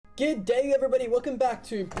Good day, everybody. Welcome back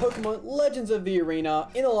to Pokemon Legends of the Arena.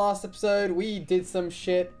 In the last episode, we did some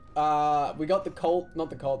shit. We got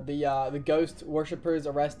the ghost worshippers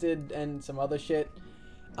arrested and some other shit.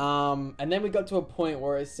 And then we got to a point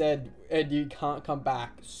where it said, Ed, you can't come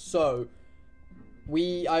back. So,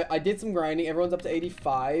 I did some grinding. Everyone's up to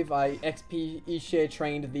 85. I XP share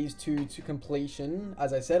trained these two to completion.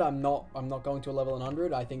 As I said, I'm not going to a level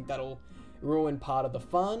 100. I think that'll ruin part of the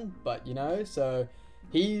fun, but you know, so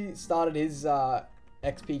he started his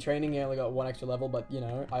XP training. He only got 1 extra level, but you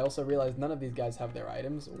know, I also realized none of these guys have their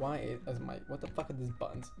items. What the fuck are these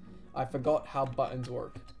buttons? I forgot how buttons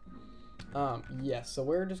work. Yes, so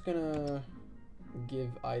we're just gonna give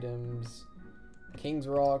items. King's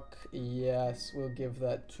Rock, yes, we'll give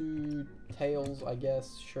that to Tails, I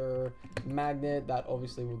guess, sure. Magnet, that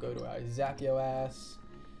obviously will go to our Zapio ass.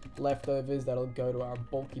 Leftovers, that'll go to our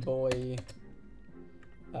Bulky Boy.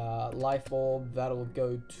 Life Orb, that'll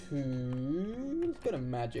go to... let's go to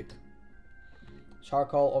Magic.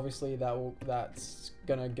 Charcoal, obviously, that's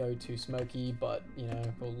gonna go to Smokey, but, you know,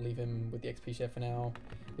 we'll leave him with the XP share for now.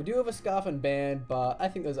 We do have a Scarf and Band, but I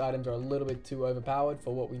think those items are a little bit too overpowered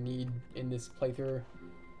for what we need in this playthrough.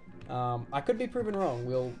 I could be proven wrong.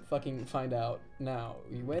 We'll fucking find out now.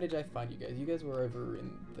 Where did I find you guys? You guys were over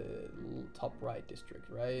in the top right district,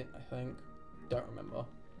 right? I think. Don't remember.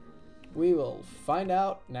 We will find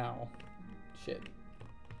out now. Shit.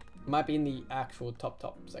 Might be in the actual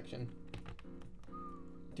top section.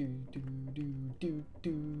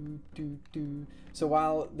 So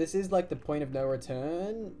while this is like the point of no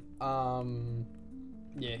return,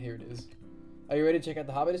 yeah, here it is. Are you ready to check out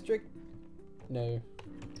the Harbor District? No,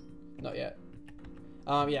 not yet.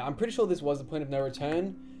 Yeah, I'm pretty sure this was the point of no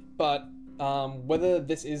return, but whether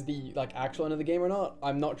this is the like actual end of the game or not,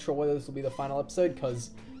 I'm not sure whether this will be the final episode,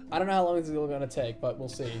 because I don't know how long this is going to take, but we'll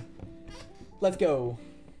see. Let's go.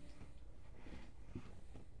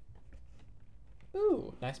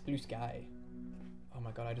 Ooh, nice blue sky. Oh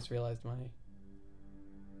my god, I just realized my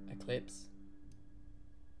eclipse.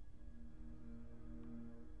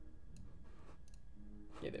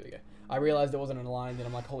 Yeah, there we go. I realized it wasn't aligned and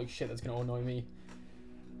I'm like, holy shit, that's gonna annoy me.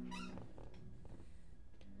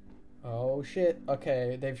 Oh shit,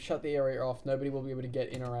 okay, they've shut the area off. Nobody will be able to get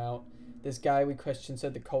in or out. This guy we questioned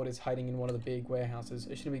said the cult is hiding in one of the big warehouses.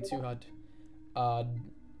 It shouldn't be too hard. I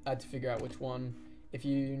had to figure out which one. If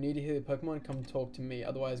you need to heal the Pokemon, come talk to me.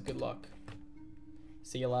 Otherwise, good luck.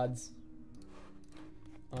 See you, lads.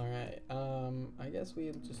 Alright, I guess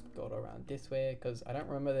we'll just go around this way, because I don't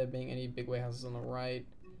remember there being any big warehouses on the right.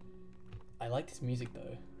 I like this music,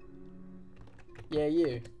 though. Yeah,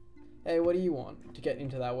 you. Hey, what do you want to get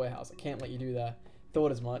into that warehouse? I can't let you do that.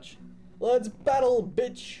 Thought as much. Let's battle,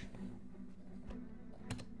 bitch!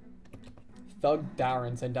 Thug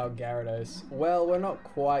Darren sent out Gyarados. Well, we're not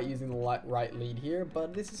quite using the right lead here,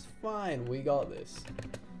 but this is fine. We got this.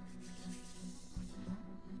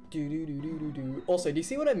 Also, do you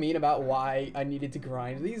see what I mean about why I needed to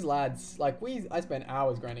grind? These lads, like, I spent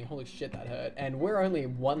hours grinding. Holy shit, that hurt. And we're only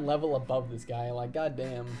 1 level above this guy. Like,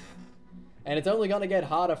 goddamn. And it's only gonna get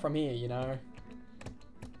harder from here, you know?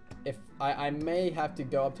 If I may have to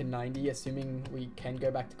go up to 90, assuming we can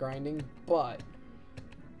go back to grinding, but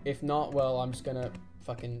if not, well, I'm just gonna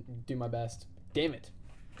fucking do my best. Damn it.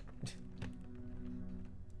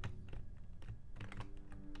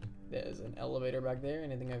 There's an elevator back there.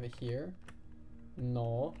 Anything over here?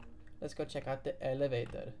 No. Let's go check out the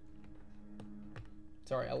elevator.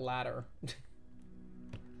 Sorry, a ladder.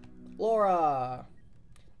 Laura!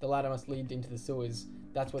 The ladder must lead into the sewers.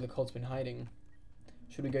 That's where the cult's been hiding.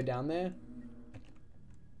 Should we go down there?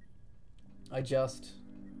 I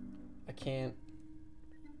can't.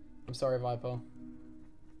 I'm sorry, Viper.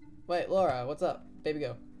 Wait, Laura, what's up? Baby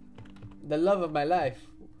girl. The love of my life.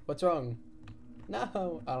 What's wrong? No.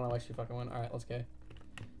 I don't know why she fucking went. Alright, let's go.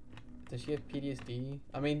 Does she have PTSD?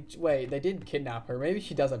 I mean, wait, they did kidnap her. Maybe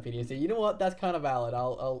she does have PTSD. You know what? That's kind of valid.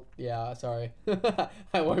 Yeah, sorry.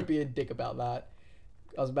 I won't be a dick about that.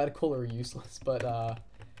 I was about to call her useless, but,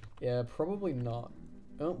 yeah, probably not.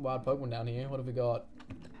 Oh, wild Pokemon down here. What have we got?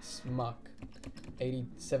 Smuck.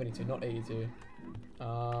 72, not 82.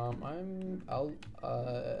 I'll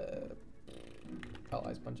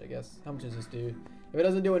Ice Punch, I guess. How much does this do? If it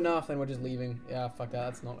doesn't do enough, then we're just leaving. Yeah, fuck that.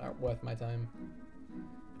 That's not worth my time.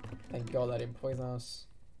 Thank God that didn't poison us.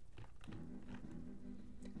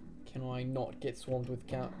 Can I not get swarmed with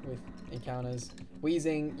encounters?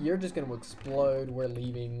 Wheezing, you're just gonna explode. We're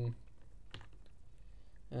leaving.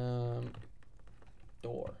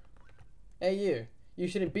 Door. Hey, you. You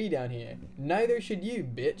shouldn't be down here. Neither should you,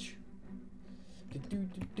 bitch.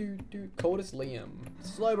 Coldest Liam.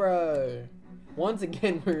 Slowbro. Once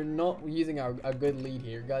again, we're not using our good lead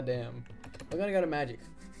here. Goddamn. We're gonna go to magic.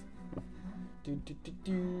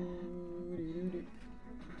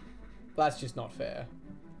 That's just not fair.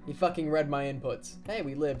 You fucking read my inputs. Hey,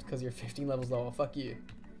 we lived because you're 15 levels lower. Fuck you.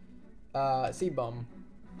 Seed bomb.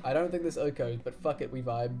 I don't think this echoes, but fuck it, we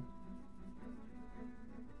vibe.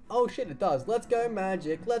 Oh shit, it does. Let's go,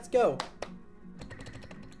 magic. Let's go.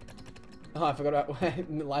 Oh, I forgot about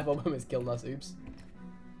Life Orb has killed us. Oops.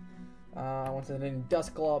 Once in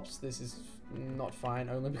Dusclops. This is not fine,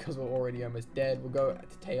 only because we're already almost dead. We'll go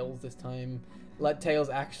to Tails this time. Let Tails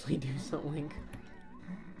actually do something.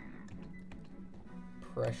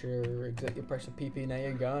 Pressure, executive pressure PP. Now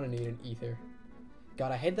you're gonna need an ether.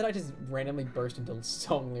 God, I hate that I just randomly burst into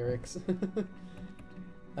song lyrics.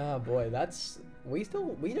 Oh boy, that's... We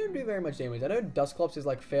don't do very much damage. I know Dusclops is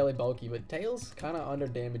like fairly bulky, but Tails kind of under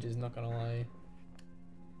damages, not gonna lie.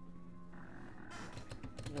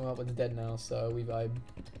 Well, it's dead now, so we vibe.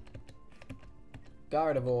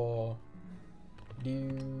 Gardevoir.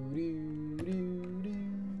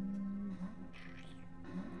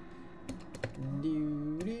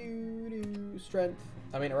 Strength.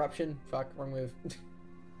 I mean, Eruption. Fuck, wrong move.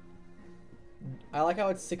 I like how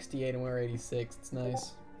it's 68 and we're 86. It's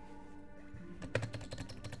nice.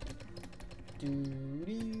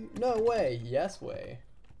 No way. Yes way.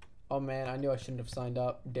 Oh man, I knew I shouldn't have signed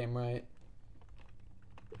up. Damn right.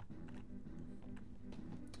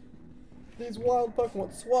 These wild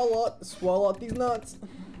Pokemon. Swallow these nuts.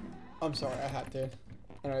 I'm sorry, I had to.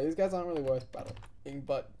 Anyway, these guys aren't really worth battling,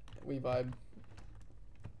 but we vibe.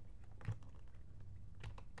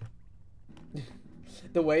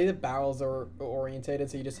 The way the barrels are orientated,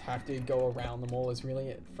 so you just have to go around them all, is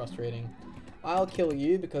really frustrating. I'll kill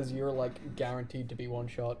you because you're like guaranteed to be one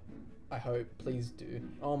shot. I hope. Please do.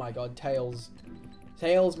 Oh my god, Tails.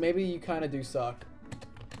 Tails, maybe you kind of do suck.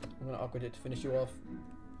 I'm gonna Aqua Jet to finish you off.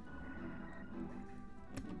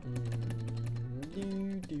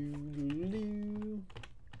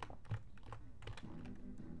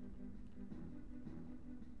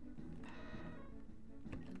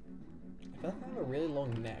 I feel like I have a really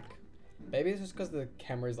long neck. Maybe it's just because the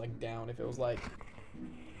camera is like down. If it was like...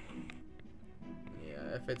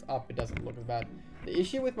 Yeah, if it's up, it doesn't look as bad. The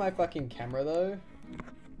issue with my fucking camera though...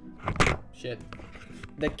 Shit.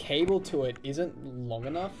 The cable to it isn't long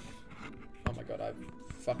enough. Oh my god, I've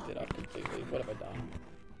fucked it up completely. What have I done?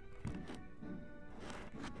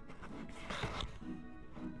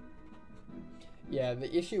 Yeah,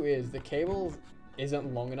 the issue is the cable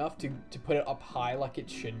isn't long enough to put it up high like it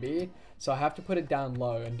should be. So I have to put it down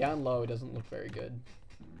low, and down low it doesn't look very good.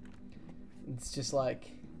 It's just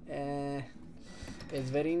like, it's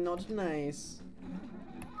very not nice.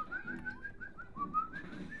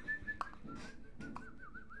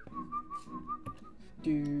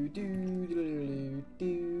 Do do do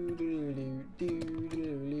do do do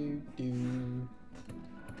do do.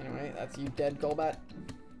 Anyway, that's you dead, Golbat.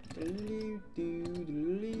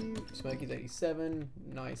 Smokey's 87.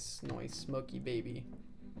 Nice, nice, Smokey baby.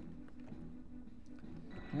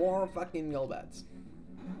 More fucking Golbats.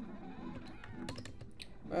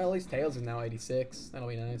 Well, at least Tails is now 86. That'll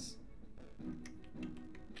be nice.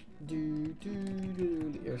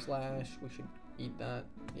 Ear Slash. We should eat that.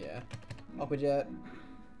 Yeah. Aqua Jet.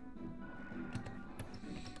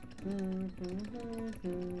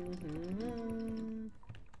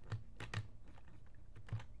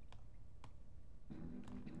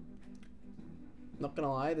 Not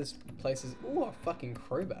gonna lie, this place is... Ooh, a fucking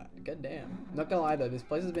Crobat. God damn. Not gonna lie though, this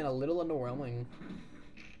place has been a little underwhelming.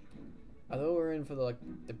 I thought we were in for the, like,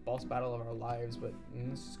 the boss battle of our lives, but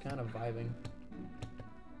this is kind of vibing.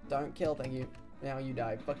 Don't kill, thank you. Now you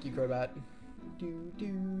die. Fuck you, Crobat.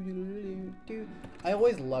 I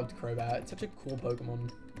always loved Crobat. It's such a cool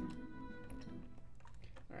Pokemon.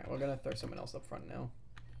 Alright, we're gonna throw someone else up front now.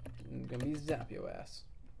 I'm gonna be zap your ass.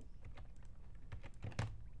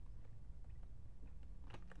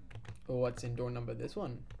 Oh, what's in door number? This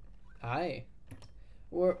one. Hi.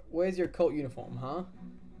 Where's your cult uniform, huh?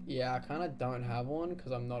 Yeah, I kind of don't have one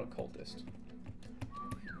because I'm not a cultist.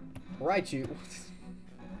 Right, you.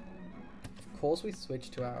 Of course we switch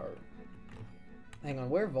to our... Hang on,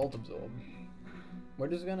 we're Volt Absorb. We're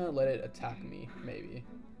just gonna let it attack me, maybe.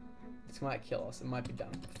 This might kill us. It might be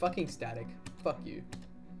dumb. Fucking Static. Fuck you.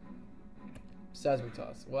 Seismic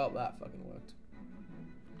Toss. Well, that fucking worked.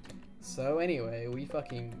 So anyway, we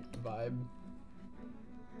fucking vibe.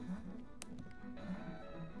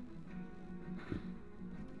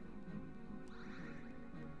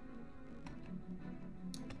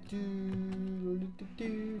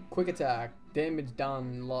 Quick attack. Damage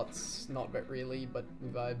done. Lots. Not really, but we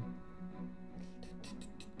vibe.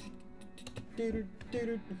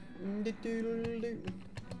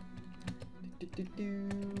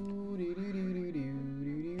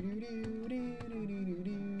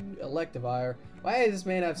 Electivire. Why does this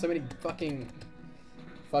man have so many fucking...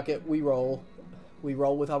 Fuck it, we roll. We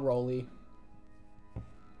roll with our rolly.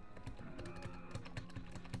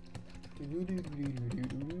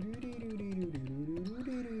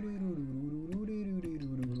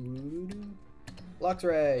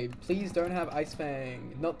 Luxray, please don't have Ice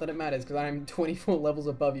Fang. Not that it matters, because I'm 24 levels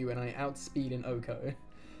above you and I outspeed an Oko.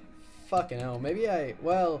 Fucking hell, maybe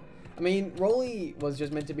well, I mean, Rolly was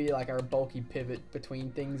just meant to be like our bulky pivot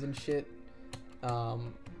between things and shit.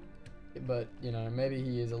 But, you know, maybe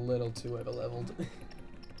he is a little too over-leveled.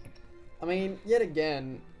 I mean, yet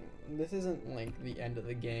again, this isn't like the end of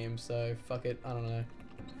the game, so fuck it, I don't know.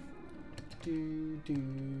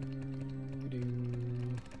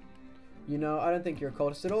 You know, I don't think you're a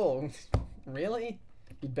cultist at all. Really?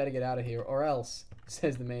 You'd better get out of here, or else,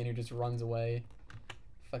 says the man who just runs away.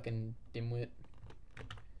 Fucking dimwit.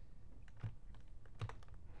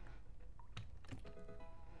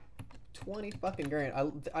 $20 fucking grand.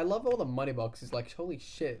 I love all the money boxes. Like, holy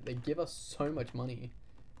shit, they give us so much money.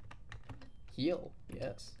 Heal,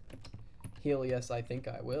 yes. Heal, yes, I think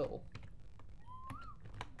I will.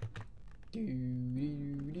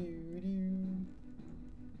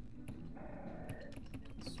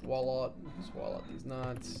 Swallow these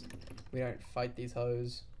nuts. We don't fight these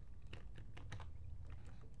hoes.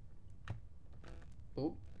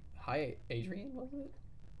 Oh, hi, Adrian, was it?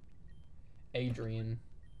 Adrian.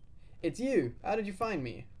 It's you! How did you find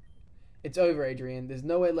me? It's over, Adrian. There's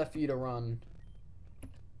no way left for you to run.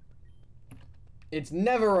 It's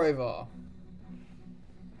never over!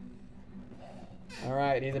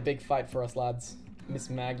 Alright, here's a big fight for us, lads. Miss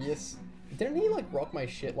Magius. Didn't he, like, rock my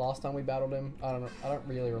shit last time we battled him? I don't know. I don't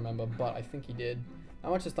really remember, but I think he did. How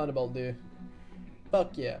much does Thunderbolt do?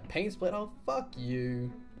 Fuck yeah. Pain Split? Oh, fuck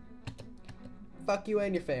you. Fuck you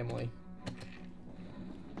and your family.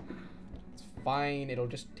 It's fine. It'll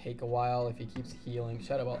just take a while if he keeps healing.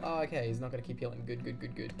 Shadow Ball. Oh, okay. He's not going to keep healing. Good, good,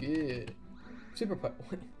 good, good, good. Super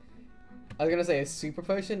I was going to say a super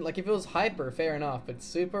potion. Like, if it was hyper, fair enough. But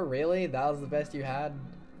super, really? That was the best you had?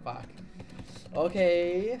 Fuck.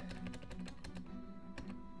 Okay.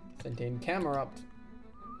 Send in Camerupt.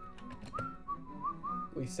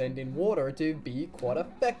 We send in water to be quite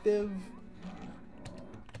effective.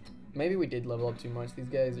 Maybe we did level up too much. These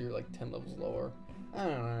guys are like 10 levels lower. I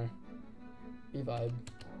don't know. E-vibe.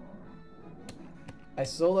 I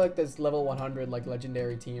saw like this level 100 like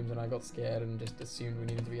legendary teams and I got scared and just assumed we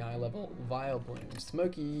needed to be high level. Vileplume.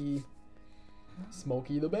 Smokey.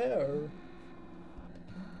 Smokey the Bear.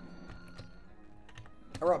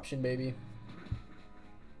 Eruption, baby.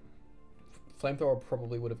 Flamethrower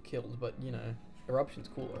probably would have killed, but you know, Eruption's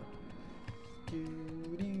cooler.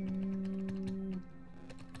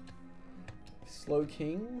 Slow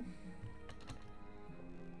King.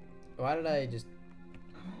 Why did I just...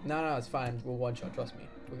 No, it's fine. We'll one-shot, trust me.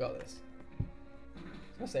 We got this. I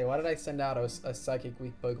was gonna say, why did I send out a Psychic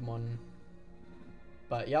Weak Pokemon?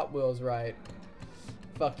 But, yep, Will's right.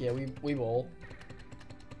 Fuck yeah, we ball.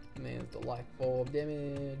 Man's delightful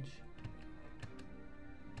damage.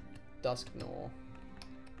 Dusknoir.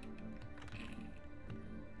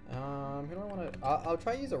 Who do I want to... I'll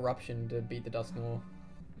try to use Eruption to beat the Dusknoir.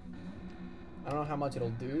 I don't know how much it'll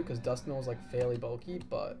do, because Dusknoir is like fairly bulky,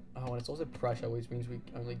 but... Oh, and it's also pressure, which means we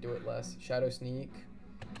only do it less. Shadow Sneak.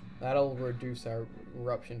 That'll reduce our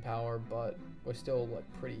Eruption power, but we're still like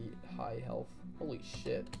pretty high health. Holy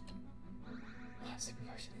shit. Super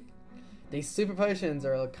Potion. These Super Potions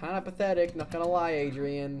are kind of pathetic, not gonna lie,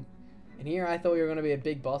 Adrian. And here I thought we were gonna be a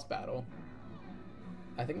big boss battle.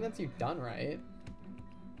 I think that's you done, right?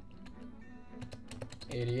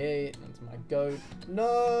 88, that's my goat.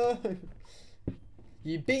 No!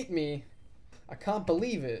 You beat me! I can't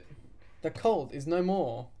believe it. The cult is no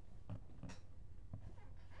more.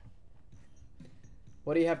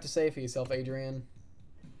 What do you have to say for yourself, Adrian?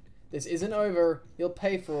 This isn't over. You'll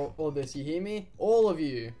pay for all this, you hear me? All of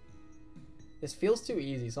you. This feels too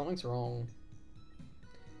easy. Something's wrong.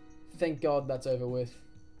 Thank God that's over with.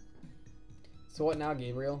 So what now,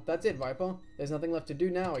 Gabriel? That's it, Viper. There's nothing left to do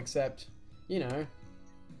now except, you know,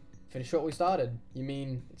 finish what we started. You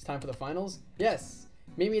mean it's time for the finals? Yes!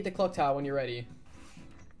 Meet me at the clock tower when you're ready.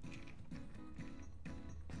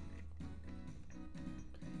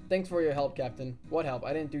 Thanks for your help, Captain. What help?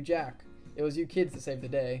 I didn't do jack. It was you kids that saved the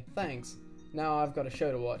day. Thanks. Now I've got a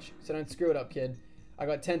show to watch, so don't screw it up, kid. I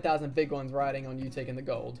got 10,000 big ones riding on you taking the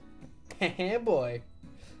gold. Heh boy.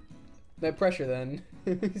 No pressure then.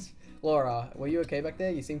 Laura, were you okay back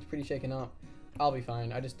there? You seemed pretty shaken up. I'll be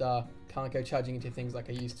fine. I just can't go charging into things like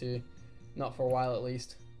I used to. Not for a while at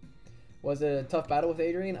least. Was it a tough battle with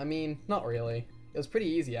Adrian? I mean, not really. It was pretty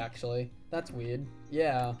easy actually. That's weird.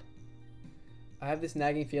 Yeah. I have this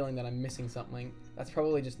nagging feeling that I'm missing something. That's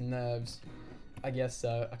probably just nerves. I guess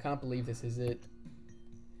so. I can't believe this is it.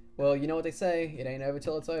 Well, you know what they say. It ain't over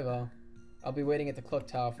till it's over. I'll be waiting at the clock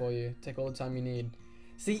tower for you. Take all the time you need.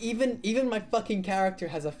 See, even my fucking character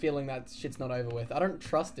has a feeling that shit's not over with. I don't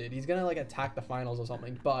trust it. He's gonna like attack the finals or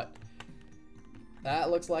something, but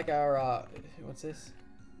that looks like our what's this?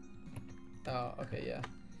 Oh, okay, yeah.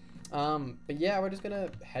 But yeah, we're just gonna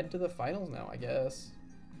head to the finals now, I guess.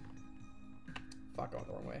 Fuck, I went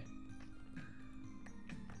the wrong way.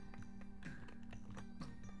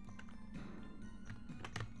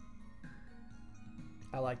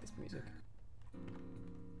 I like this music.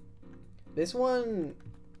 This one,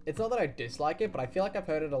 it's not that I dislike it, but I feel like I've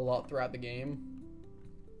heard it a lot throughout the game.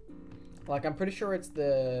 Like, I'm pretty sure it's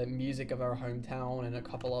the music of our hometown and a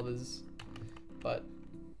couple others. But,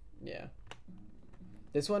 yeah.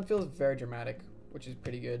 This one feels very dramatic, which is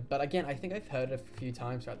pretty good. But again, I think I've heard it a few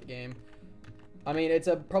times throughout the game. I mean, it's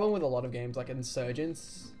a problem with a lot of games, like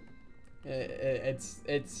Insurgents.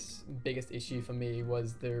 Its biggest issue for me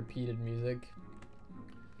was the repeated music.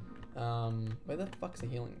 Where the fuck's the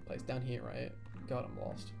healing place? Down here, right? God, I'm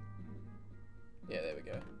lost. Yeah, there we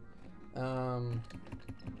go.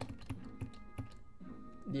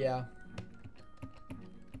 Yeah.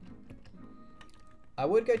 I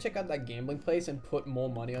would go check out that gambling place and put more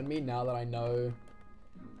money on me now that I know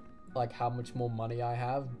like how much more money I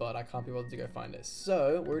have, but I can't be able to go find it.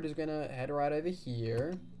 So we're just gonna head right over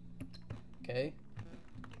here. Okay.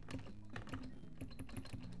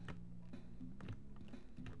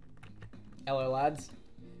 Hello, lads.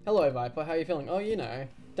 Hello, Viper. How are you feeling? Oh, you know.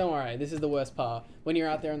 Don't worry. This is the worst part. When you're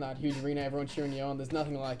out there in that huge arena, everyone's cheering you on. There's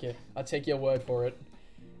nothing like it. I'll take your word for it.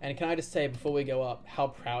 And can I just say, before we go up, how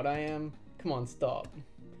proud I am? Come on, stop.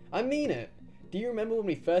 I mean it. Do you remember when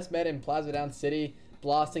we first met in Plaza Down City,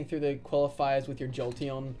 blasting through the qualifiers with your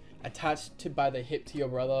Jolteon, attached to by the hip to your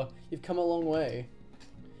brother? You've come a long way.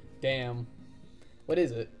 Damn. What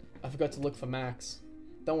is it? I forgot to look for Max.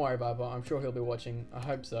 Don't worry, Viper. I'm sure he'll be watching. I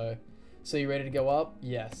hope so. So you ready to go up?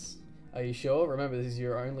 Yes. Are you sure? Remember, this is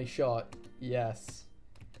your only shot. Yes.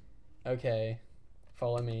 Okay.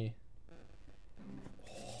 Follow me.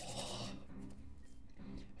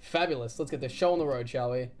 Fabulous. Let's get this show on the road,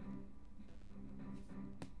 shall we?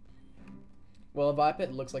 Well, Viper,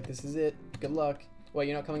 it looks like this is it. Good luck. Wait,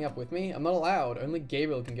 you're not coming up with me? I'm not allowed. Only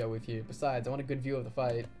Gabriel can go with you. Besides, I want a good view of the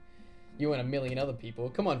fight. You and a million other people.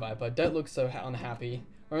 Come on, Viper. Don't look so unhappy.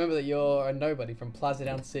 Remember that you're a nobody from Plaza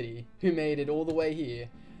Down City, who made it all the way here.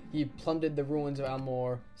 You plundered the ruins of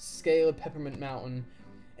Almor, scaled Peppermint Mountain,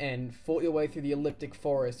 and fought your way through the Elliptic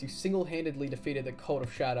Forest. You single-handedly defeated the Cult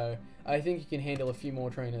of Shadow. I think you can handle a few more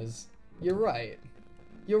trainers. You're right.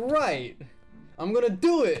 You're right! I'm gonna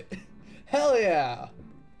do it! Hell yeah!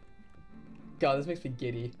 God, this makes me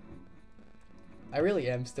giddy. I really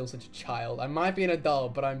am still such a child. I might be an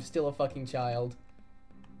adult, but I'm still a fucking child.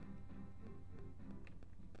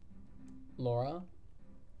 Laura?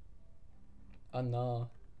 Oh no.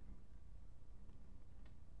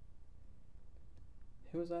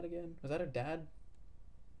 Who was that again? Was that her dad?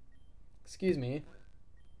 Excuse me.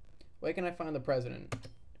 Where can I find the president?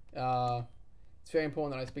 It's very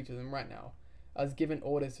important that I speak to them right now. I was given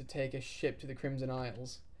orders to take a ship to the Crimson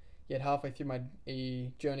Isles. Yet halfway through my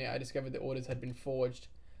journey, I discovered the orders had been forged.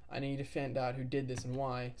 I need to find out who did this and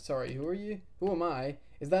why. Sorry, who are you? Who am I?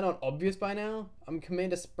 Is that not obvious by now? I'm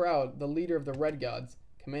Commander Sprout, the leader of the Red Guards.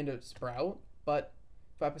 Commander Sprout? But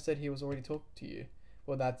Viper said he was already talking to you.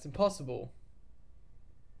 Well, that's impossible.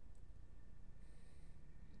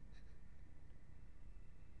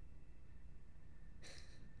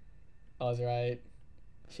 I was right.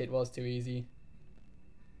 Shit was too easy.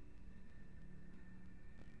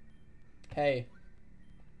 Hey.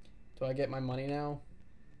 Do I get my money now?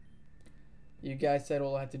 You guys said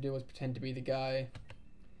all I had to do was pretend to be the guy.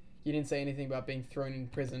 You didn't say anything about being thrown in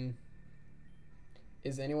prison.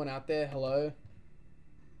 Is anyone out there? Hello?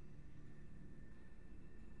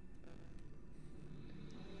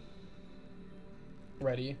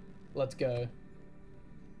 Ready? Let's go.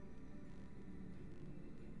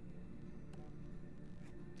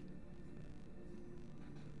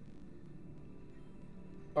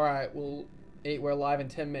 Alright, we're live in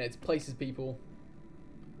 10 minutes. Places, people.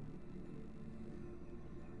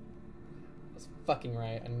 That's fucking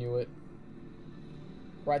right. I knew it.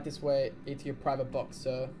 Right this way into your private box,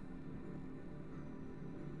 sir.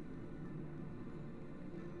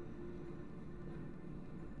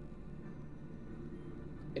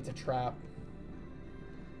 It's a trap.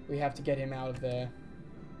 We have to get him out of there.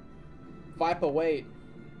 Viper, wait.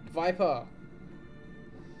 Viper.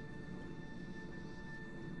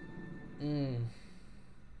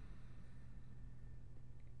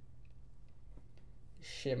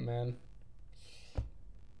 Shit, man.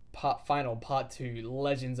 Part 2,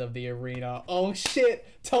 Legends of the Arena. Oh shit!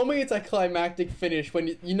 Tell me it's a climactic finish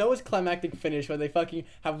when you know it's climactic finish when they fucking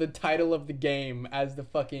have the title of the game as the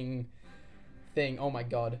fucking thing. Oh my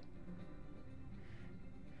god.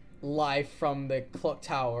 Live from the clock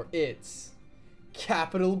tower, it's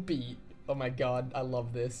Capital Beat. Oh my god, I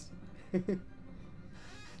love this.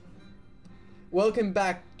 Welcome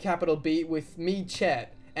back, Capital Beat, with me,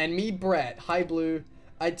 Chet, and me, Brett. Hi, Blue.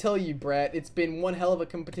 I tell you, Brett, it's been one hell of a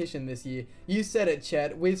competition this year. You said it,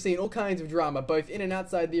 Chet. We've seen all kinds of drama, both in and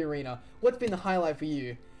outside the arena. What's been the highlight for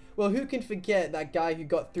you? Well, who can forget that guy who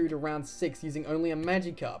got through to round 6 using only a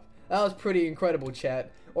Magikarp? That was pretty incredible,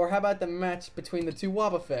 Chet. Or how about the match between the two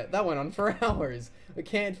Wobbuffet? That went on for hours. We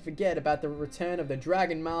can't forget about the return of the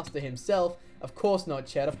Dragon Master himself. Of course not,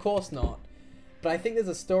 Chet. Of course not. But I think there's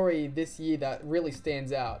a story this year that really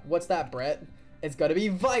stands out. What's that, Brett? It's gotta be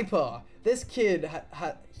Viper! This kid,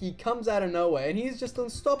 he comes out of nowhere and he's just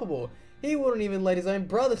unstoppable. He wouldn't even let his own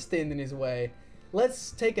brother stand in his way.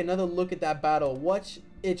 Let's take another look at that battle, which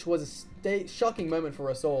was a shocking moment for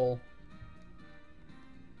us all.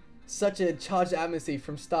 Such a charged atmosphere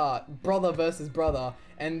from start, brother versus brother,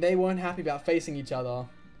 and they weren't happy about facing each other.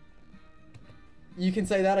 You can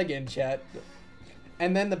say that again, chat.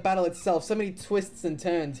 And then the battle itself, so many twists and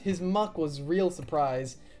turns. His muck was real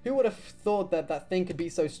surprise. Who would have thought that that thing could be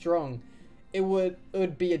so strong? It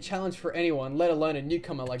would be a challenge for anyone, let alone a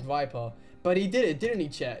newcomer like Viper. But he did it, didn't he,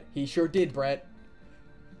 Chet? He sure did, Brett.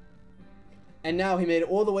 And now he made it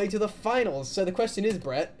all the way to the finals. So the question is,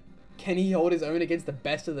 Brett, can he hold his own against the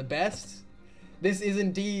best of the best? This is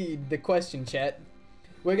indeed the question, Chet.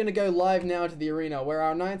 We're going to go live now to the arena, where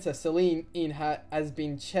our announcer, Celine, has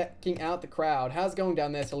been checking out the crowd. How's it going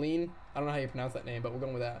down there, Celine? I don't know how you pronounce that name, but we're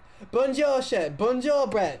going with that. Bonjour, Chet. Bonjour,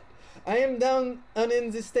 Brett. I am down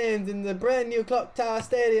in the stands in the brand new Clock Tower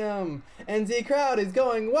Stadium, and the crowd is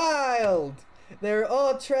going wild. They're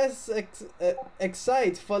all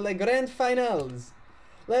excited for the grand finals.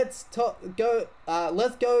 Let's go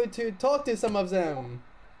to talk to some of them.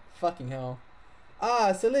 Fucking hell.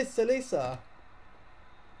 Ah, Celisa.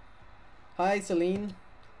 Hi, Celine.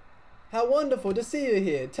 How wonderful to see you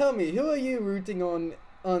here. Tell me, who are you rooting on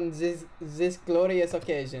this glorious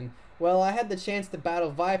occasion? Well, I had the chance to battle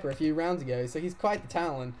Viper a few rounds ago, so he's quite the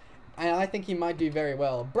talent, and I think he might do very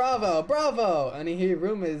well. Bravo, bravo! And I hear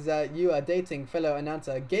rumors that you are dating fellow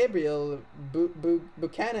announcer Gabriel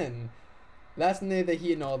Buchanan. That's neither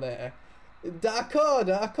here nor there.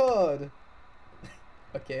 D'accord.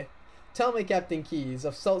 Okay. Tell me, Captain Keys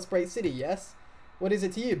of Salt Spray City, yes? What is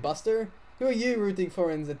it to you, Buster? Who are you rooting for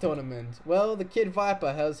in the tournament? Well, the kid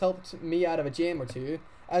Viper has helped me out of a jam or two.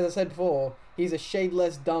 As I said before, he's a shade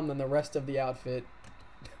less dumb than the rest of the outfit.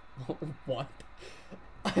 What?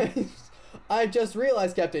 I just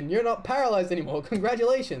realized, Captain, you're not paralyzed anymore.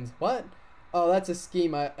 Congratulations. What? Oh, that's a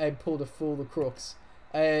scheme I pulled to fool the crooks.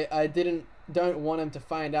 I don't want him to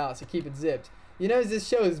find out, so keep it zipped. You know this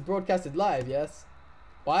show is broadcasted live, yes?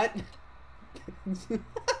 What?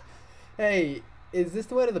 Hey, is this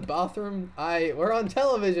the way to the bathroom? We're on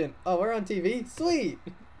television. Oh, we're on TV? Sweet.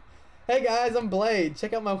 Hey guys, I'm Blade.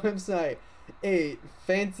 Check out my website,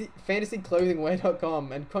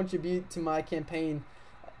 fantasyclothingwear.com, and contribute to my campaign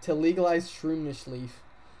to legalize Shroomish Leaf.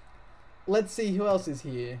 Let's see who else is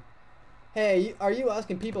here. Hey, are you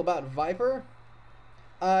asking people about Viper?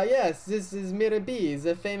 Yes, this is Mirabi,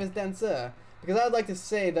 the famous dancer. Because I'd like to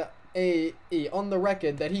say that, on the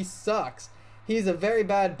record, that he sucks. He's a very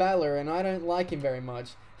bad battler, and I don't like him very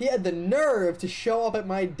much. He had the nerve to show up at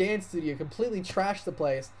my dance studio, completely trash the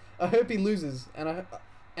place. I hope he loses, and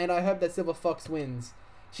I hope that Silver Fox wins.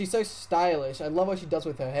 She's so stylish. I love what she does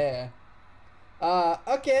with her hair.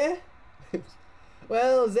 Okay.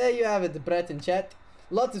 Well, there you have it, Brett and Chet.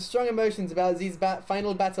 Lots of strong emotions about these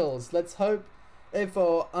final battles. Let's hope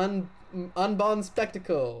for unborn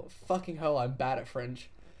spectacle. Fucking hell, I'm bad at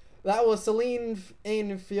French. That was Celine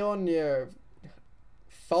Fionier,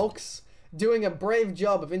 folks, doing a brave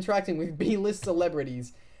job of interacting with B-list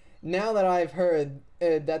celebrities. Now that I've heard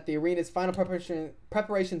that the arena's final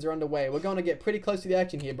preparations are underway, we're going to get pretty close to the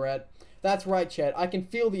action here, Brett. That's right, Chet. I can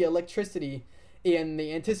feel the electricity and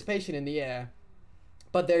the anticipation in the air.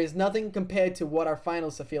 But there is nothing compared to what our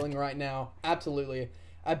finalists are feeling right now. Absolutely.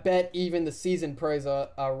 I bet even the seasoned pros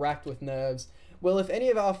are racked with nerves. Well, if any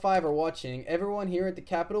of our 5 are watching, everyone here at the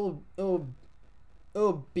Capitol,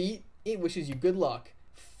 Beat, it wishes you good luck.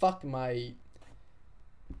 Fuck my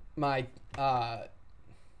my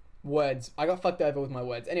words. I got fucked over with my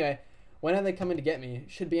words. Anyway, when are they coming to get me?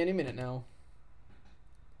 Should be any minute now.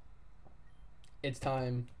 It's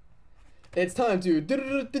time. It's time to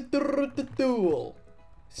duel.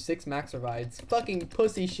 6 max revives. Fucking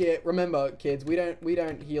pussy shit. Remember, kids, we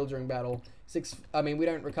don't heal during battle. We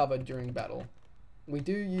don't recover during battle. We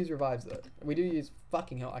do use revives though. We do use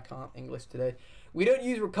fucking hell. I can't English today. We don't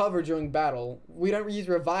use recover during battle. We don't use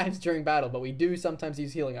revives during battle, but we do sometimes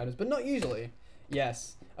use healing items, but not usually.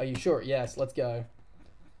 Yes. Are you sure? Yes. Let's go.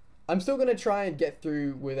 I'm still gonna try and get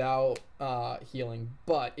through without healing,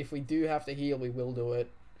 but if we do have to heal, we will do it.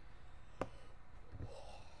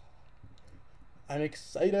 I'm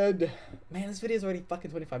excited. Man, this video is already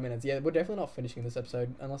fucking 25 minutes. Yeah, we're definitely not finishing this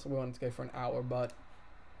episode unless we want it to go for an hour, but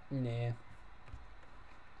nah.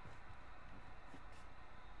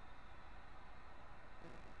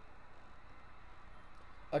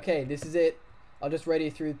 Okay, this is it. I'll just ready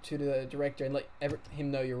through to the director and let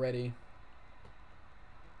him know you're ready.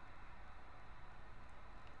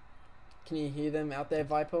 Can you hear them out there,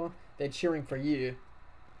 Viper? They're cheering for you.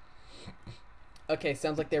 Okay,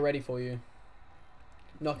 sounds like they're ready for you.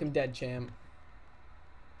 Knock him dead, champ.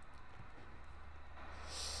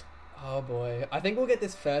 Oh boy. I think we'll get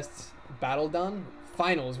this first battle done.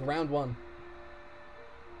 Finals, round 1.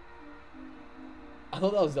 I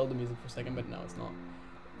thought that was Zelda music for a second, but no, it's not.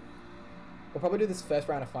 We'll probably do this first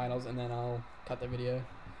round of finals and then I'll cut the video.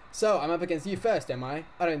 So, I'm up against you first, am I?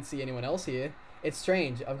 I don't see anyone else here. It's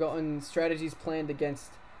strange. I've gotten strategies planned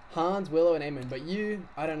against Hans, Willow, and Eamon, but you,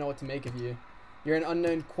 I don't know what to make of you. You're an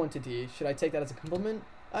unknown quantity. Should I take that as a compliment?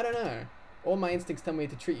 I don't know. All my instincts tell me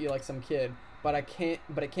to treat you like some kid, but it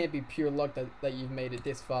can't be pure luck that you've made it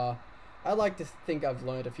this far. I like to think I've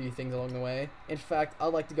learned a few things along the way. In fact, I'd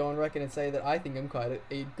like to go on record and say that I think I'm quite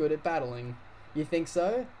good at battling. You think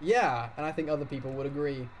so? Yeah, and I think other people would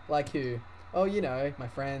agree. Like who? Oh, you know, my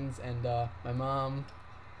friends and my mom.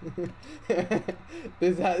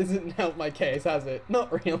 This hasn't helped my case, has it?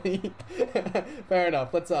 Not really. Fair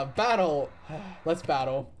enough. Let's battle. Let's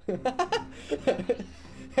battle.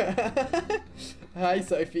 Hi,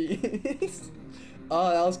 Sophie.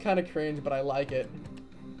 Oh, that was kind of cringe, but I like it.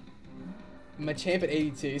 Machamp at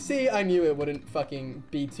 82. See, I knew it wouldn't fucking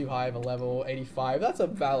be too high of a level. 85. That's a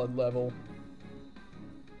valid level.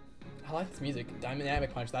 I like this music.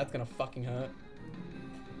 Dynamic punch. That's gonna fucking hurt.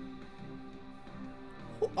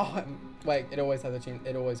 Oh, wait. It always has a change.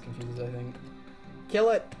 It always confuses, I think. Kill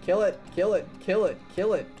it. Kill it. Kill it. Kill it.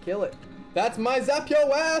 Kill it. Kill it. That's my zap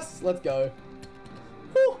your ass. Let's go.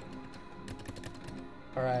 Whew.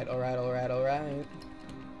 Alright, alright, alright, alright.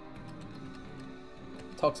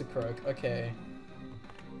 Toxicroak. Okay.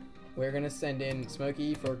 We're gonna send in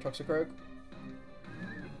Smokey for Toxicroak.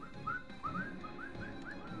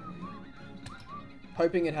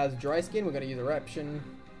 Hoping it has dry skin, we're gonna use Eruption.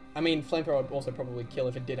 I mean, Flamethrower would also probably kill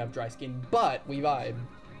if it did have dry skin, but we vibe.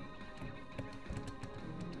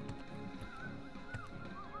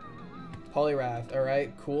 Poliwrath,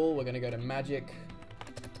 alright, cool. We're gonna go to Magic.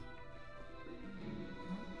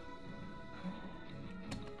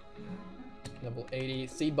 Level 80,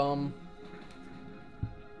 C-Bomb.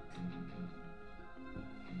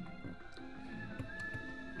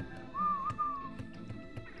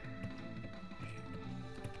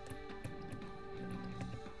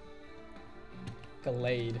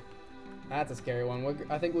 Gallade. That's a scary one.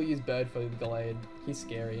 I think we'll use Bird for Gallade. He's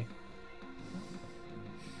scary.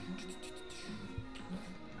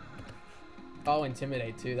 Oh,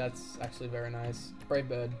 Intimidate too. That's actually very nice. Brave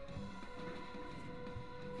Bird.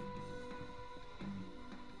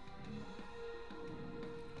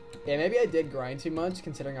 Yeah, maybe I did grind too much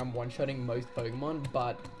considering I'm one-shotting most Pokemon,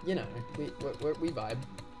 but, you know, we vibe.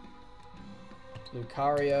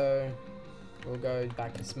 Lucario. We'll go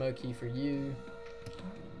back to Smokey for you.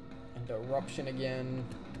 And Eruption again.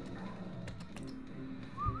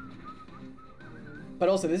 But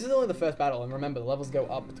also, this is only the first battle, and remember, the levels go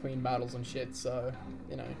up between battles and shit, so,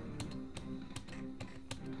 you know.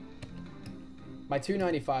 My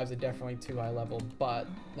 295s are definitely too high level, but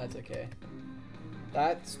that's okay.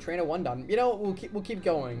 That's Trainer 1 done. You know what, we'll keep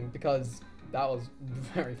going, because that was a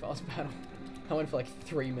very fast battle. I went for like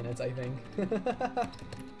 3 minutes, I think.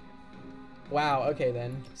 Wow, okay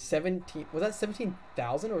then. 17, was that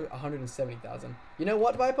 17,000 or 170,000? You know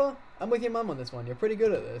what, Viper? I'm with your mum on this one. You're pretty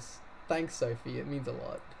good at this. Thanks, Sophie. It means a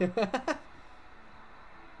lot.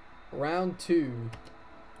 Round 2.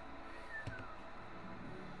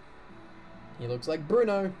 He looks like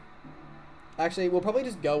Bruno. Actually, we'll probably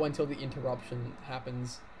just go until the interruption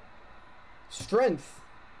happens. Strength.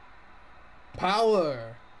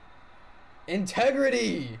 Power.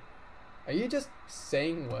 Integrity. Are you just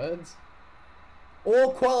saying words?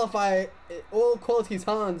 All qualities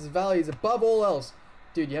Hans values above all else.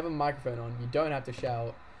 Dude, you have a microphone on. You don't have to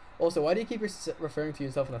shout. Also, why do you keep referring to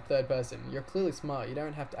yourself in the third person? You're clearly smart. You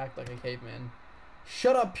don't have to act like a caveman.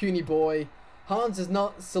 Shut up, puny boy. Hans does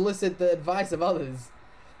not solicit the advice of others.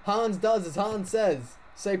 Hans does as Hans says.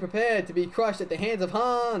 Stay prepared to be crushed at the hands of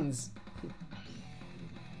Hans.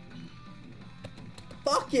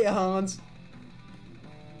 Fuck yeah, Hans.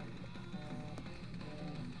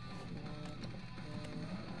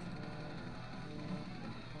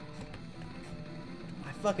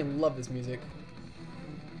 I fucking love this music.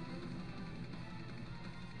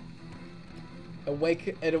 Oh,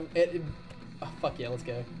 fuck yeah, let's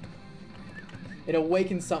go. It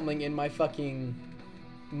awakens something in my fucking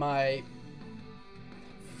I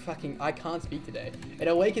can't speak today. It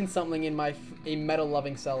awakens something in my metal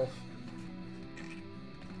loving self.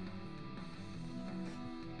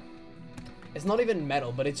 It's not even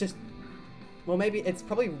metal, but it's just, well, maybe it's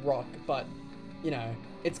probably rock, but you know,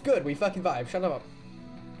 it's good. We fucking vibe. Shut up.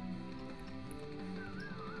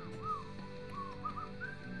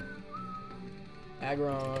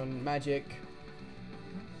 Aggron, magic.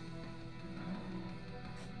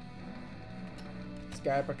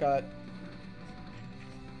 Sky Uppercut.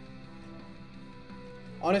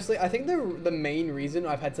 Honestly, I think the main reason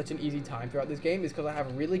I've had such an easy time throughout this game is because I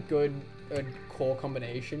have really good core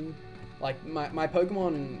combination. Like, my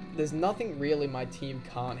Pokemon, there's nothing really my team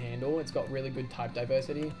can't handle. It's got really good type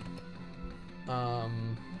diversity.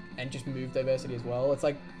 And just move diversity as well. It's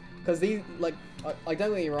like, because these, like don't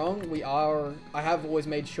get me wrong, I have always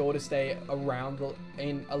made sure to stay around,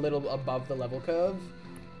 in a little above the level curve.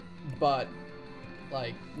 But,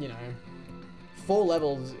 like, you know, 4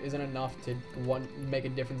 levels isn't enough to make a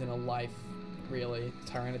difference in a life, really.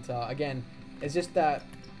 Tyranitar, again, it's just that,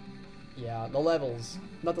 yeah, the levels,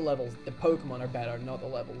 not the levels, the Pokemon are better, not the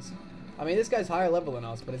levels. I mean, this guy's higher level than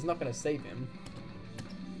us, but it's not going to save him.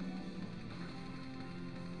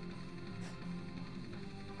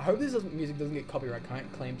 I hope this music doesn't get copyright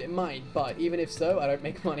claimed. It might, but even if so, I don't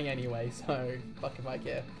make money anyway, so fuck if I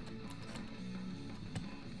care.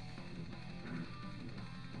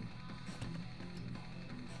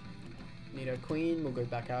 Nidoqueen, we'll go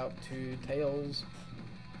back out to Tails.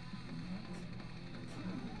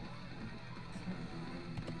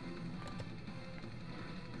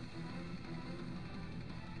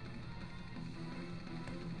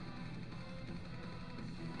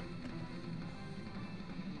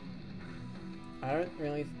 I don't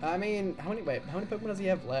really, I mean, how many Pokemon does he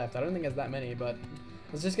have left? I don't think he has that many, but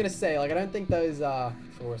I was just gonna say, like, I don't think those,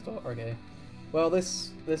 Forest, okay. Well,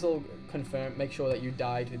 this'll confirm, make sure that you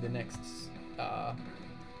die to the next,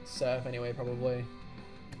 surf anyway, probably.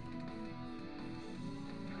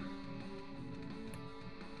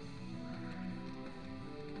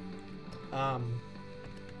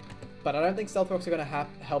 But I don't think Stealth Rocks are gonna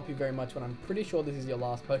help you very much when I'm pretty sure this is your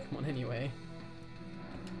last Pokemon anyway.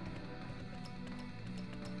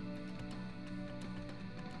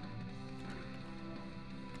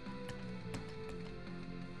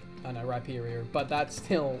 I know, Rhyperior, but that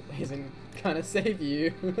still isn't gonna save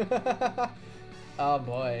you. Oh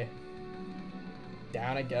boy.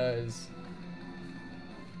 Down it goes.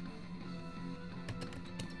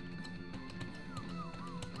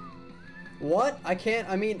 What?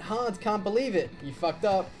 I mean, Hans can't believe it. You fucked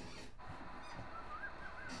up.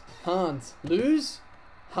 Hans, lose?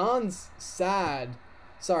 Hans, sad.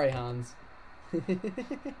 Sorry, Hans.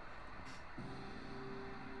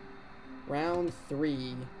 Round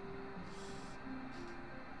 3.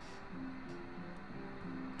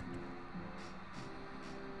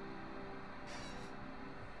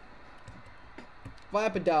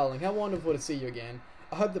 Viper darling, how wonderful to see you again.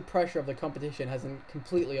 I hope the pressure of the competition hasn't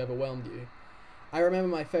completely overwhelmed you. I remember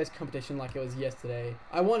my first competition like it was yesterday.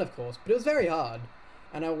 I won, of course, but it was very hard,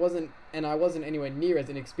 and I wasn't anywhere near as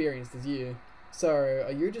inexperienced as you. So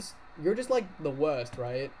you're just like the worst,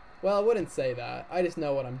 right? Well, I wouldn't say that. I just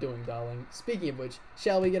know what I'm doing, darling. Speaking of which,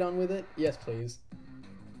 shall we get on with it? Yes, please.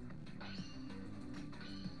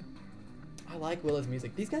 I like Willow's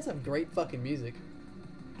music. These guys have great fucking music.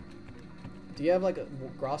 Do you have, like,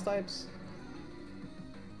 grass types?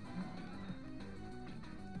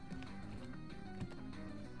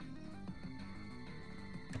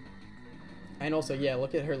 And also, yeah,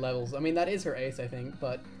 look at her levels. I mean, that is her ace, I think,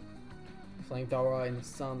 but Flamethrower in the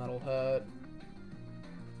sun, that'll hurt.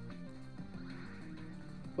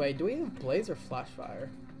 Wait, do we have Blaze or Flash Fire?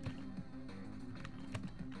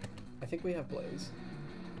 I think we have Blaze.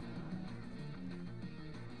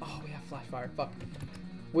 Oh, we have Flash Fire. Fuck.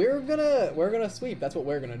 We're gonna sweep. That's what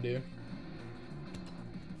we're gonna do.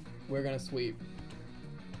 We're gonna sweep.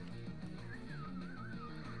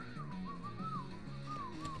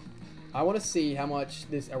 I want to see how much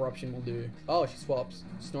this eruption will do. Oh, she swaps.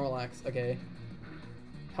 Snorlax. Okay.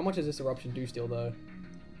 How much does this eruption do still, though?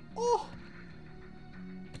 Oh!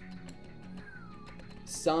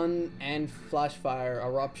 Sun and Flashfire.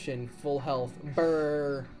 Eruption. Full health.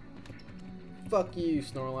 Brrr. Fuck you,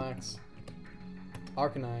 Snorlax.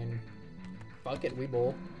 Arcanine. Fuck it,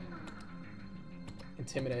 Weeble.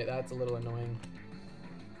 Intimidate. That's a little annoying.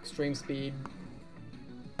 Extreme Speed.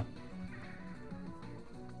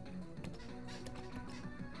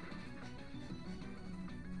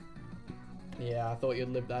 Yeah, I thought you'd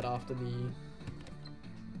live that after the...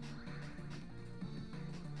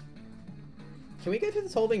 Can we go through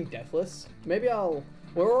this whole thing deathless? Maybe I'll...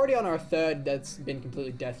 We're already on our third that's been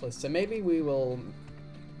completely deathless, so maybe we'll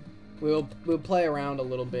play around a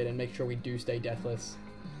little bit and make sure we do stay deathless.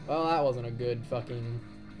 Well, that wasn't a good fucking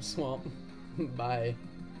swamp. Bye.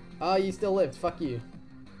 Oh, you still lived. Fuck you.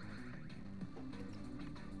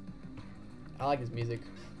 I like his music.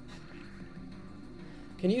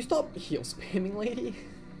 Can you stop heal spamming, lady?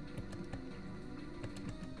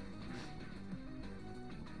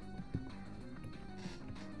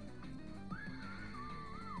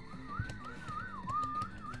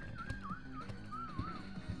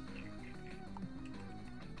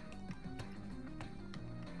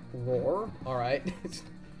 Roar? Alright.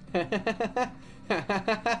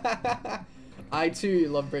 I too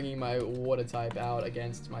love bringing my water type out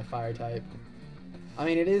against my fire type. I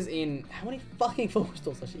mean, it is in... How many fucking full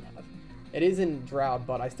crystals does she have? It is in Drought,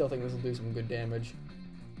 but I still think this will do some good damage.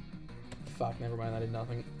 Fuck, never mind, that did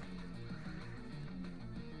nothing.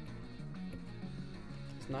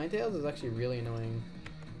 This Ninetales is actually really annoying.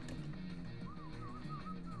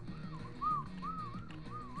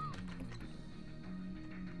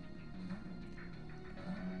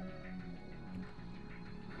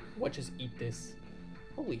 What, just eat this?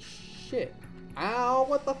 Holy shit. Ow,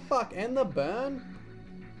 what the fuck? And the burn?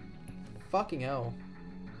 Fucking hell.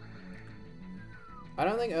 I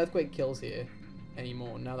don't think Earthquake kills here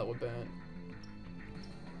anymore now that we're burnt.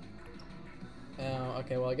 Oh,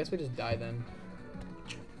 okay, well I guess we just die then.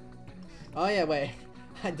 Oh yeah, wait.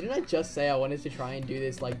 Didn't I just say I wanted to try and do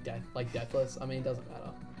this like deathless? I mean, it doesn't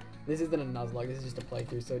matter. This isn't a Nuzlocke, this is just a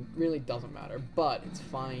playthrough, so it really doesn't matter. But it's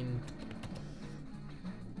fine.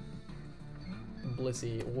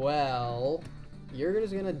 Blissey. Well, you're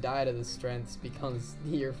just gonna die to the strengths because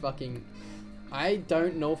you're fucking... I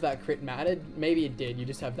don't know if that crit mattered. Maybe it did. You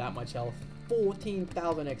just have that much health.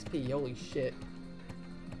 14,000 XP. Holy shit.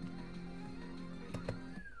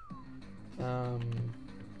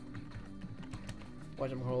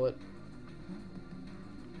 Whatchamacallit?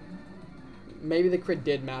 Maybe the crit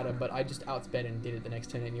did matter, but I just outsped and did it the next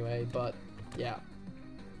turn anyway. But yeah.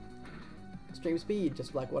 Extreme speed,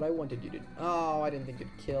 just like what I wanted you to do. Oh, I didn't think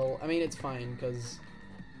it'd kill. I mean, it's fine, because...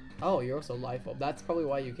 Oh, you're also Life Orb. That's probably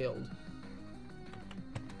why you killed.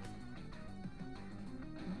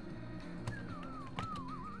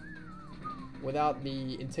 Without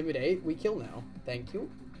the Intimidate, we kill now. Thank you.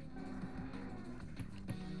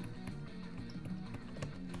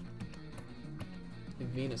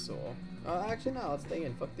 Venusaur. Actually, no, let's stay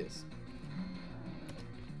in. Fuck this.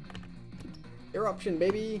 Eruption,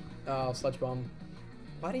 baby! Oh, Sludge Bomb.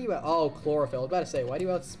 Why do you... Oh, Chlorophyll. I was about to say, why do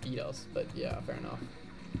you outspeed us? But yeah, fair enough.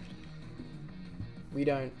 We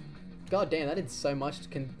don't... God damn, that did so much.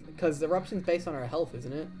 Because Eruption's based on our health,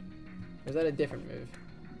 isn't it? Or is that a different move?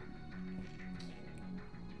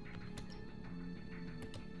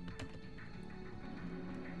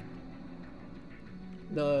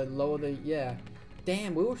 The lower the... Yeah.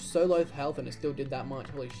 Damn, we were so low health and it still did that much.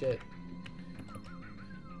 Holy shit.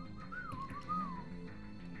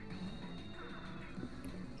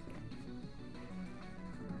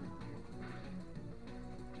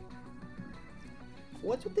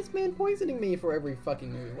 What's with this man poisoning me for every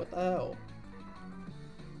fucking move? What the hell?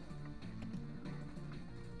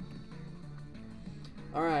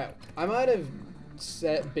 Alright, I might have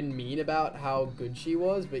been mean about how good she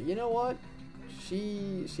was, but you know what?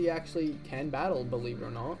 She actually can battle, believe it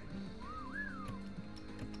or not.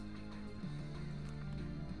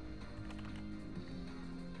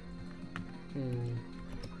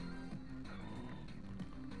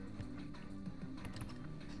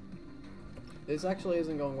 This actually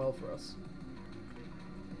isn't going well for us.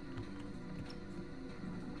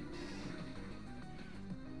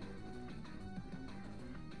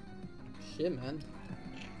 Shit, man.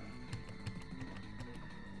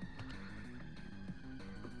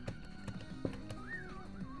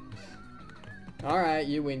 Alright,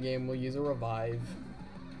 you win game. We'll use a revive.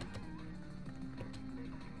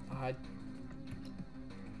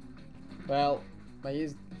 Well,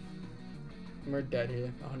 we're dead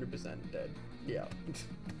here. 100% dead. Yeah.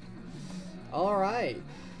 Alright.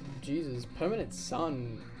 Jesus. Permanent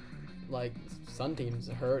sun. Like, sun teams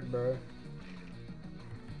hurt, bro.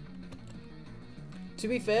 To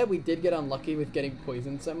be fair, we did get unlucky with getting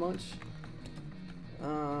poisoned so much.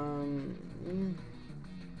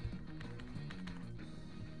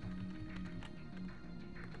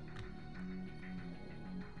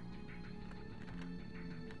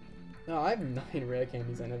 No, I have 9 rare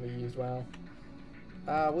candies I never used. Wow.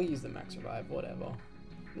 We'll use the max revive, whatever.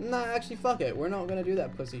 Nah, actually, fuck it. We're not gonna do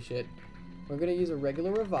that pussy shit. We're gonna use a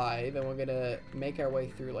regular revive, and we're gonna make our way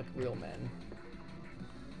through like real men.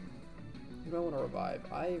 Who do I want to revive?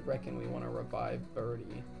 I reckon we want to revive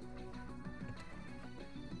Birdie.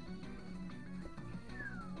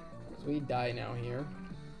 So we die now here.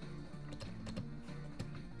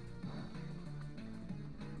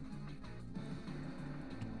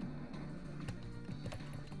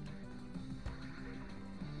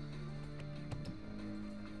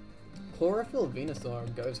 Chlorophyll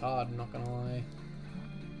Venusaur goes hard, I'm not gonna lie.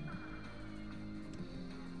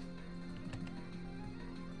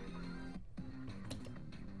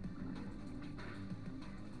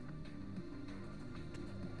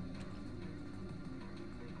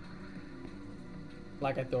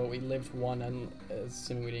 Like I thought, we lived one and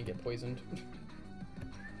assuming we didn't get poisoned.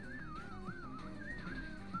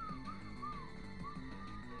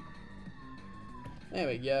 There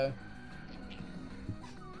we go.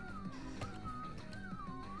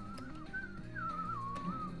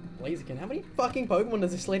 Blaziken, how many fucking Pokemon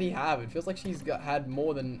does this lady have? It feels like she's had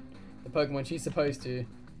more than the Pokemon she's supposed to.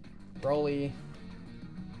 Broly.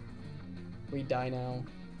 We die now.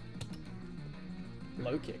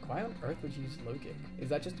 Low kick. Why on earth would you use low kick? Is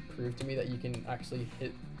that just to prove to me that you can actually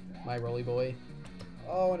hit my Rolly Boy?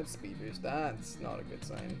 Oh, and it's speed boost. That's not a good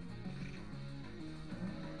sign.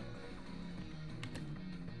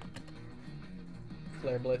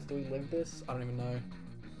 Flare Blitz. Do we live this? I don't even know.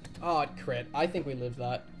 Oh, it crit. I think we lived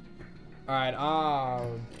that. Alright,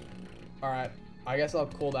 alright. I guess I'll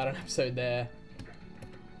call that an episode there.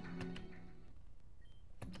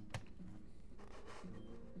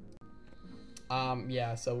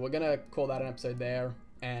 Yeah, so we're gonna call that an episode there,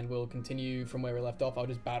 and we'll continue from where we left off. I'll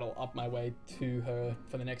just battle up my way to her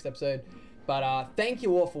for the next episode. But thank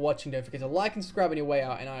you all for watching. Don't forget to like and subscribe on your way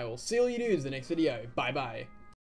out, and I will see all you dudes in the next video. Bye bye.